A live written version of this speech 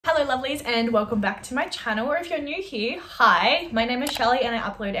Hello lovelies and welcome back to my channel, or if you're new here, hi, my name is Shelly and I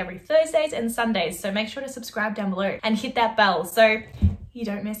upload every Thursdays and Sundays, so make sure to subscribe down below and hit that bell so you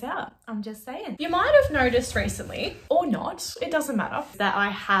don't miss out. I'm just saying. You might have noticed recently, or not, it doesn't matter, that I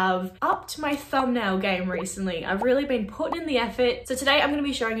have upped my thumbnail game recently. I've really been putting in the effort. So today I'm going to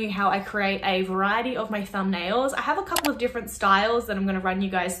be showing you how I create a variety of my thumbnails. I have a couple of different styles that I'm going to run you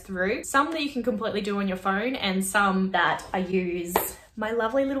guys through. Some that you can completely do on your phone and some that I use my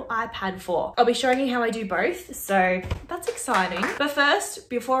lovely little iPad for. I'll be showing you how I do both, so that's exciting. But first,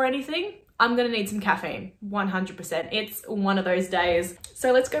 before anything, I'm gonna need some caffeine, 100%. It's one of those days.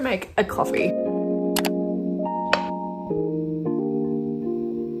 So let's go make a coffee.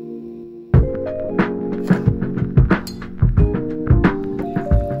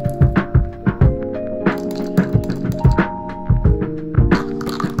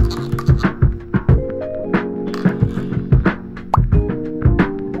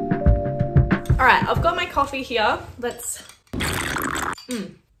 All right, I've got my coffee here. So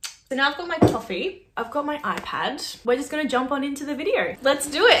now I've got my coffee, I've got my iPad. We're just gonna jump on into the video. Let's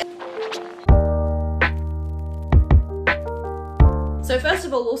do it. So first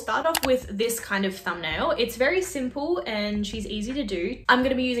of all, we'll start off with this kind of thumbnail. It's very simple and she's easy to do. I'm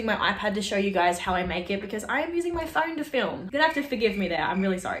gonna be using my iPad to show you guys how I make it because I am using my phone to film. You're gonna have to forgive me there, I'm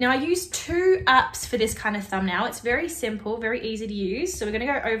really sorry. Now I use two apps for this kind of thumbnail. It's very simple, very easy to use. So we're gonna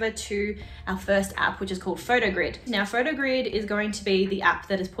go over to our first app, which is called Photogrid. Now Photogrid is going to be the app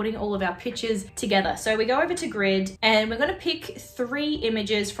that is putting all of our pictures together. So we go over to Grid and we're gonna pick 3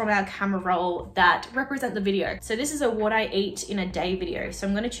 images from our camera roll that represent the video. So this is a what I eat in a day video. So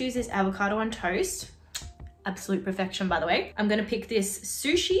I'm going to choose this avocado on toast. Absolute perfection, by the way. I'm going to pick this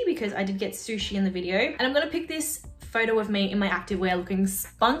sushi because I did get sushi in the video. And I'm going to pick this photo of me in my activewear looking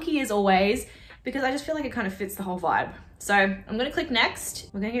spunky as always because I just feel like it kind of fits the whole vibe. So I'm going to click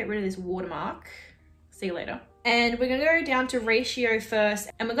next. We're going to get rid of this watermark. See you later. And we're going to go down to ratio first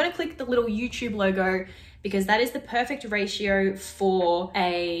and we're going to click the little YouTube logo because that is the perfect ratio for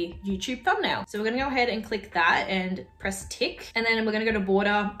a YouTube thumbnail. So we're gonna go ahead and click that and press tick. And then we're gonna go to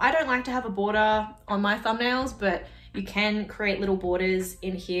border. I don't like to have a border on my thumbnails, but you can create little borders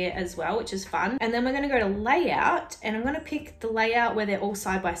in here as well, which is fun. And then we're gonna go to layout and I'm gonna pick the layout where they're all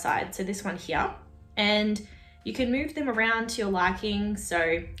side by side. So this one here. And you can move them around to your liking,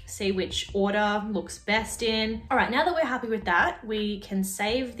 so see which order looks best in. All right, now that we're happy with that, we can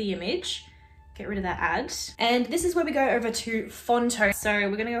save the image. Get rid of that ad. And this is where we go over to Phonto. So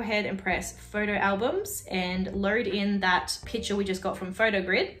we're gonna go ahead and press photo albums and load in that picture we just got from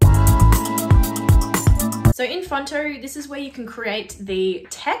Photogrid. So in Phonto, this is where you can create the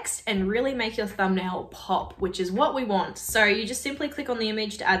text and really make your thumbnail pop, which is what we want. So you just simply click on the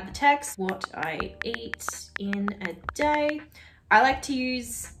image to add the text. What I eat in a day. I like to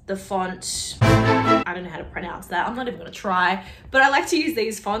use the font, I don't know how to pronounce that, I'm not even gonna try, but I like to use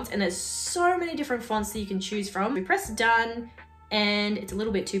these fonts and there's so many different fonts that you can choose from. We press done and it's a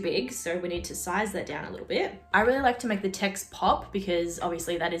little bit too big, so we need to size that down a little bit. I really like to make the text pop because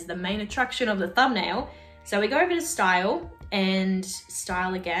obviously that is the main attraction of the thumbnail. So we go over to style and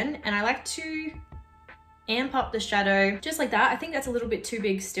style again, and I like to amp up the shadow just like that. I think that's a little bit too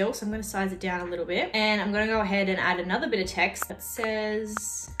big still, so I'm going to size it down a little bit. And I'm going to go ahead and add another bit of text that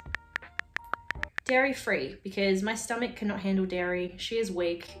says dairy free because my stomach cannot handle dairy. She is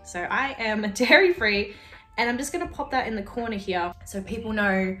weak, so I am dairy free. And I'm just going to pop that in the corner here so people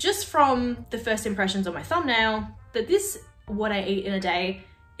know just from the first impressions of my thumbnail that this what I eat in a day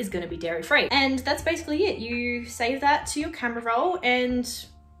is going to be dairy free. And that's basically it. You save that to your camera roll and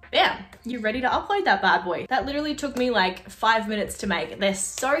yeah, you're ready to upload that bad boy. That literally took me like 5 minutes to make. They're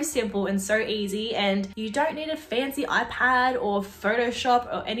so simple and so easy, and you don't need a fancy iPad or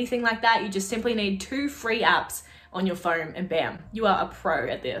Photoshop or anything like that. You just simply need 2 free apps on your phone and bam, you are a pro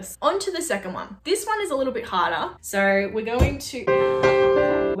at this. On to the second one. This one is a little bit harder. So we're going to,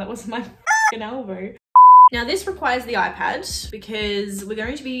 that was my f***ing elbow. Now this requires the iPad because we're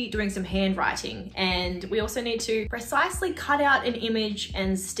going to be doing some handwriting and we also need to precisely cut out an image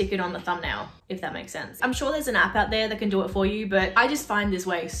and stick it on the thumbnail, if that makes sense. I'm sure there's an app out there that can do it for you, but I just find this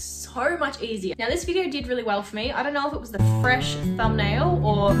way so much easier. Now this video did really well for me. I don't know if it was the fresh thumbnail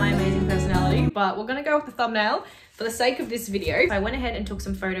or my amazing personality, but we're gonna go with the thumbnail for the sake of this video. I went ahead and took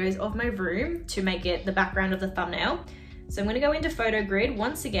some photos of my room to make it the background of the thumbnail. So I'm gonna go into Photogrid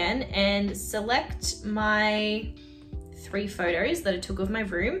once again and select my 3 photos that I took of my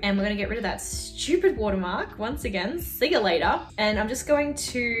room. And we're gonna get rid of that stupid watermark once again, see you later. And I'm just going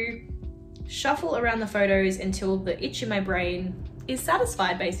to shuffle around the photos until the itch in my brain is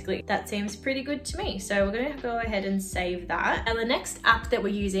satisfied basically. That seems pretty good to me. So we're gonna go ahead and save that. And the next app that we're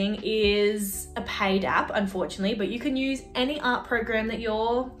using is a paid app, unfortunately, but you can use any art program that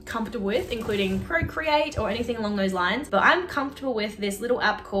you're comfortable with, including Procreate or anything along those lines. But I'm comfortable with this little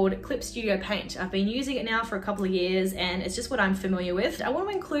app called Clip Studio Paint. I've been using it now for a couple of years and it's just what I'm familiar with. I want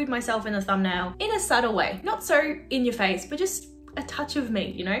to include myself in the thumbnail in a subtle way, not so in your face, but just a touch of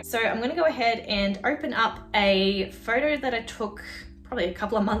me, you know? So I'm gonna go ahead and open up a photo that I took probably a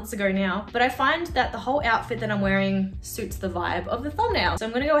couple of months ago now, but I find that the whole outfit that I'm wearing suits the vibe of the thumbnail. So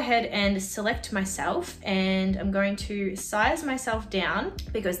I'm gonna go ahead and select myself and I'm going to size myself down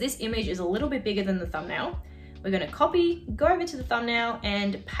because this image is a little bit bigger than the thumbnail. We're gonna copy, go over to the thumbnail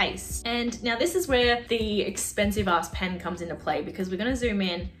and paste. And now this is where the expensive ass pen comes into play because we're gonna zoom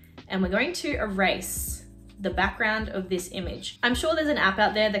in and we're going to erase the background of this image. I'm sure there's an app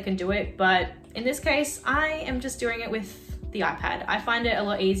out there that can do it, but in this case, I am just doing it with the iPad. I find it a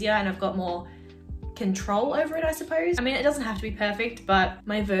lot easier and I've got more control over it, I suppose. I mean, it doesn't have to be perfect, but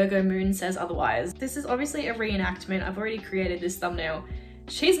my Virgo moon says otherwise. This is obviously a reenactment. I've already created this thumbnail.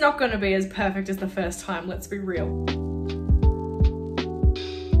 She's not gonna be as perfect as the first time, let's be real.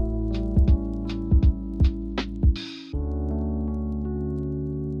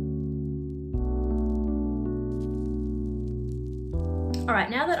 All right,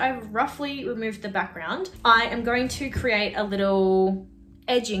 now that I've roughly removed the background, I am going to create a little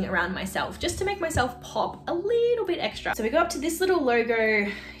edging around myself just to make myself pop a little bit extra. So we go up to this little logo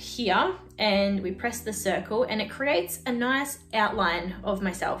here and we press the circle and it creates a nice outline of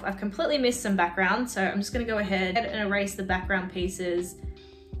myself. I've completely missed some background, so I'm just gonna go ahead and erase the background pieces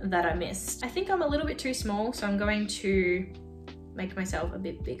that I missed. I think I'm a little bit too small, so I'm going to make myself a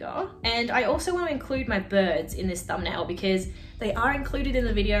bit bigger. And I also want to include my birds in this thumbnail because they are included in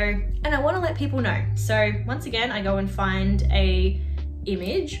the video and I want to let people know. So once again, I go and find a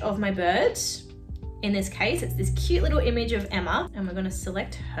image of my bird. In this case, it's this cute little image of Emma and we're going to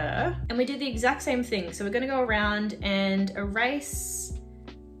select her. And we do the exact same thing. So we're going to go around and erase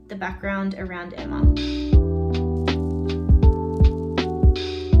the background around Emma.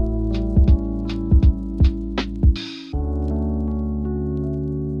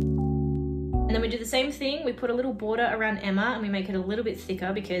 And then we do the same thing, we put a little border around Emma and we make it a little bit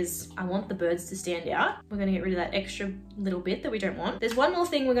thicker because I want the birds to stand out. We're gonna get rid of that extra little bit that we don't want. There's one more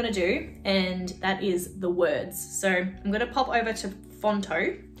thing we're gonna do and that is the words. So I'm gonna pop over to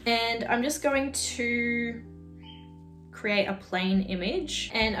Phonto and I'm just going to create a plain image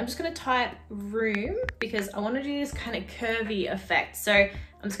and I'm just gonna type room because I wanna do this kind of curvy effect. So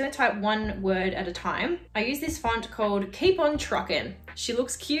I'm just gonna type one word at a time. I use this font called Keep On Truckin'. She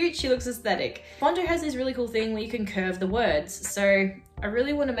looks cute, she looks aesthetic. Phonto has this really cool thing where you can curve the words. So I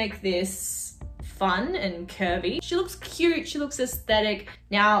really wanna make this fun and curvy. She looks cute, she looks aesthetic.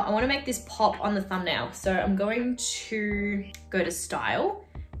 Now I wanna make this pop on the thumbnail. So I'm going to go to style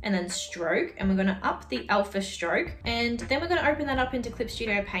and then stroke, and we're gonna up the alpha stroke, and then we're gonna open that up into Clip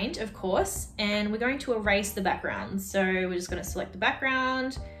Studio Paint, of course, and we're going to erase the background. So we're just gonna select the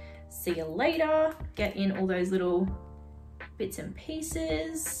background, see you later, get in all those little bits and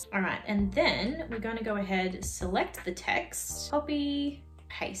pieces. All right, and then we're gonna go ahead, select the text, copy,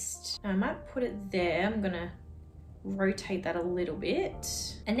 paste. Now I might put it there, I'm gonna rotate that a little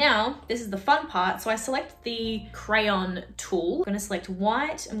bit. And now this is the fun part. So I select the crayon tool. I'm gonna select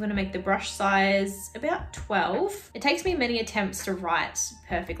white. I'm gonna make the brush size about 12. It takes me many attempts to write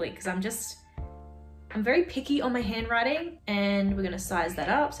perfectly because I'm very picky on my handwriting, and we're gonna size that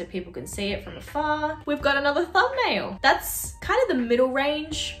up so people can see it from afar. We've got another thumbnail. That's kind of the middle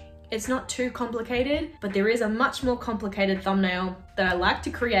range. It's not too complicated, but there is a much more complicated thumbnail that I like to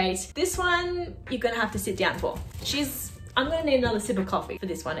create. This one, you're gonna have to sit down for. I'm gonna need another sip of coffee for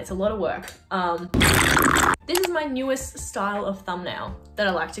this one. It's a lot of work. This is my newest style of thumbnail that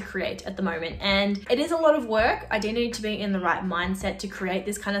I like to create at the moment, and it is a lot of work. I do need to be in the right mindset to create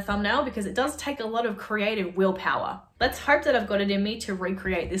this kind of thumbnail because it does take a lot of creative willpower. Let's hope that I've got it in me to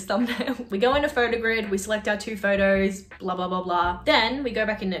recreate this thumbnail. We go into Photogrid, we select our 2 photos, blah, blah, blah, blah. Then we go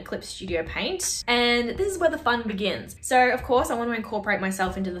back into Clip Studio Paint, and this is where the fun begins. So of course I want to incorporate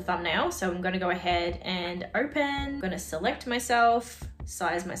myself into the thumbnail. So I'm gonna go ahead and open, I'm gonna select myself,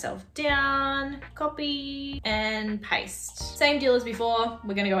 size myself down, copy, and paste. Same deal as before,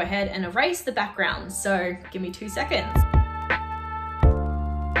 we're gonna go ahead and erase the background. So give me 2 seconds.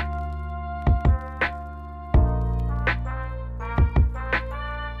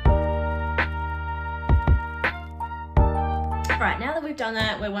 Right, now that we've done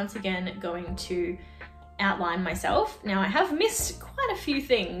that, we're once again going to outline myself. Now I have missed quite a few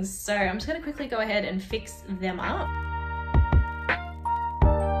things, so I'm just gonna quickly go ahead and fix them up.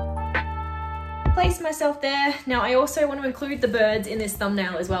 Place myself there. Now I also want to include the birds in this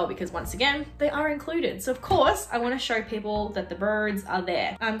thumbnail as well, because once again, they are included. So of course, I want to show people that the birds are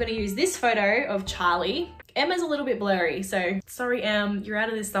there. I'm going to use this photo of Charlie. Emma's a little bit blurry, so sorry Em, you're out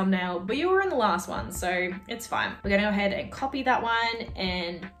of this thumbnail, but you were in the last one, so it's fine. We're gonna go ahead and copy that one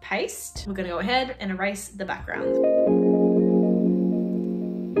and paste. We're gonna go ahead and erase the background.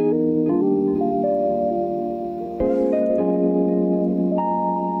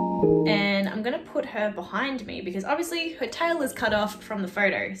 And I'm gonna put her behind me because obviously her tail is cut off from the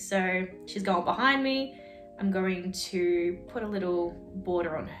photo, so she's going behind me. I'm going to put a little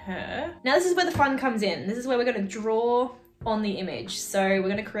border on her. Now this is where the fun comes in. This is where we're gonna draw on the image. So we're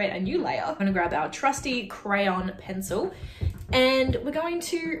gonna create a new layer. I'm gonna grab our trusty crayon pencil and we're going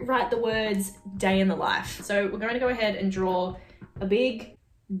to write the words day in the life. So we're going to go ahead and draw a big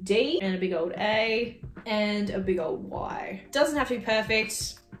D and a big old A and a big old Y. Doesn't have to be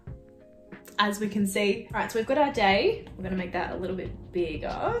perfect, as we can see. All right, so we've got our day. We're gonna make that a little bit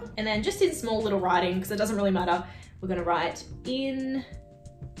bigger. And then just in small little writing, because it doesn't really matter, we're gonna write in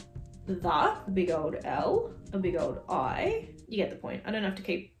the big old L, a big old I. You get the point. I don't have to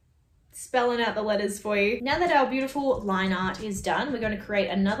keep spelling out the letters for you. Now that our beautiful line art is done, we're gonna create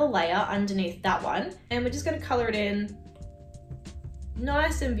another layer underneath that one. And we're just gonna color it in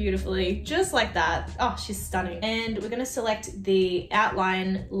nice and beautifully, just like that. Oh, she's stunning. And we're gonna select the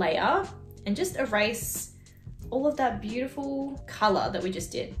outline layer and just erase all of that beautiful color that we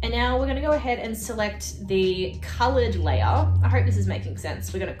just did. And now we're gonna go ahead and select the colored layer. I hope this is making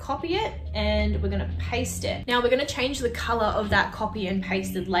sense. We're gonna copy it and we're gonna paste it. Now we're gonna change the color of that copy and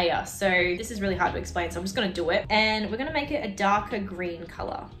pasted layer. So this is really hard to explain, so I'm just gonna do it. And we're gonna make it a darker green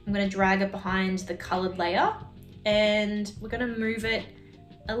color. I'm gonna drag it behind the colored layer and we're gonna move it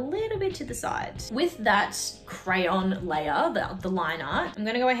a little bit to the side. With that crayon layer, the line art, I'm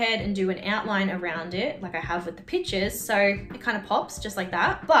gonna go ahead and do an outline around it like I have with the pictures, so it kind of pops just like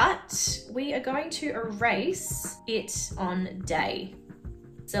that. But we are going to erase it on day.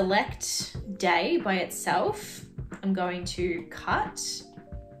 Select day by itself. I'm going to cut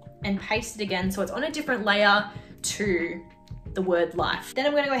and paste it again so it's on a different layer to the word life. Then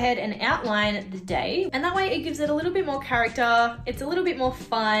I'm gonna go ahead and outline the day, and that way it gives it a little bit more character. It's a little bit more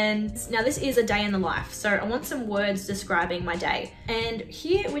fun. Now this is a day in the life, so I want some words describing my day. And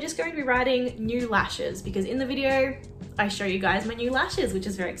here we're just going to be writing new lashes, because in the video I show you guys my new lashes, which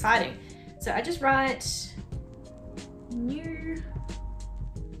is very exciting. So I just write new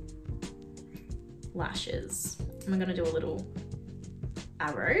lashes. I'm gonna do a little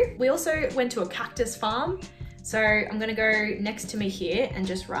arrow. We also went to a cactus farm, so I'm gonna go next to me here and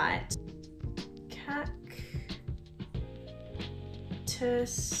just write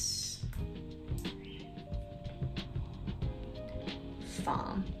cactus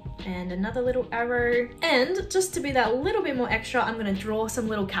farm and another little arrow. And just to be that little bit more extra, I'm gonna draw some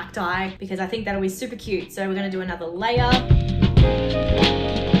little cacti because I think that'll be super cute. So we're gonna do another layer.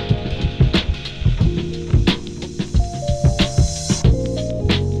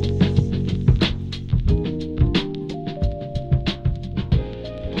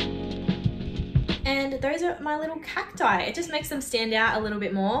 Those are my little cacti. It just makes them stand out a little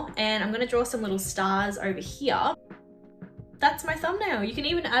bit more. And I'm gonna draw some little stars over here. That's my thumbnail. You can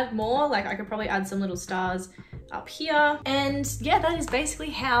even add more, like I could probably add some little stars up here. And yeah, that is basically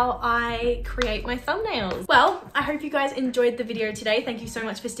how I create my thumbnails. Well, I hope you guys enjoyed the video today. Thank you so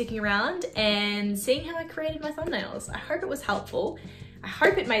much for sticking around and seeing how I created my thumbnails. I hope it was helpful. I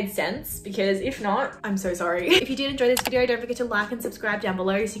hope it made sense, because if not, I'm so sorry. If you did enjoy this video, don't forget to like and subscribe down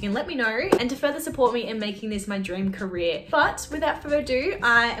below so you can let me know and to further support me in making this my dream career. But without further ado,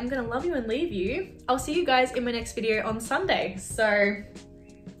 I am gonna love you and leave you. I'll see you guys in my next video on Sunday. So,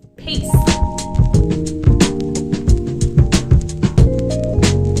 peace.